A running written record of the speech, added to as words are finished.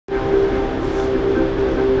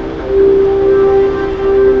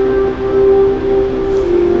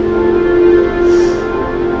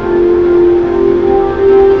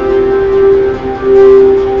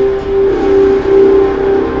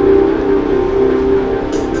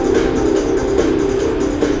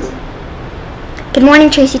Good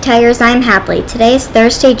morning, Tracy Tigers. I'm Hapley. Today is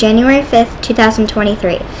Thursday, January 5th,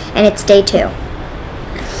 2023, and it's day 2.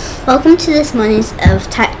 Welcome to this morning's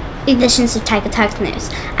editions of Tiger Talk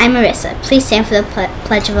News. I'm Marissa. Please stand for the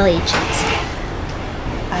Pledge of Allegiance.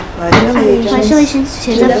 I pledge allegiance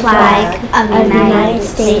to the flag of the United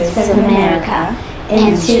States of America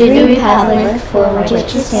and to the republic for which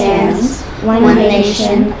it stands, one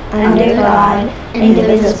nation, under God,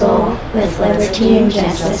 indivisible, with liberty and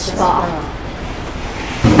justice for all.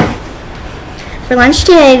 For lunch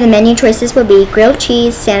today, the menu choices will be grilled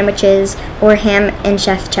cheese, sandwiches, or ham and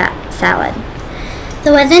chef salad.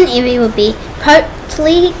 The weather in Erie will be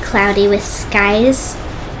partly cloudy skies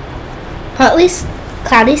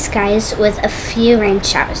with a few rain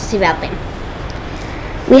showers developing.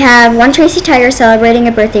 We have one Tracy Tiger celebrating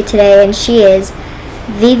a birthday today, and she is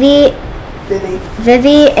Vivi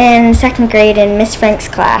in 2nd grade in Miss Frank's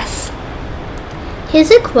class.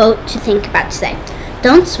 Here's a quote to think about today.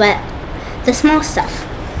 Don't sweat the small stuff.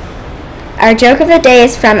 Our joke of the day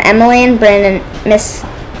is from Emily and Bryn in Miss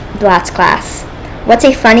Blatt's class. What's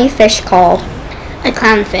a funny fish called? A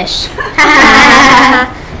clownfish.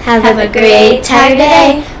 Have a great Tiger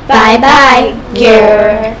day. Bye-bye.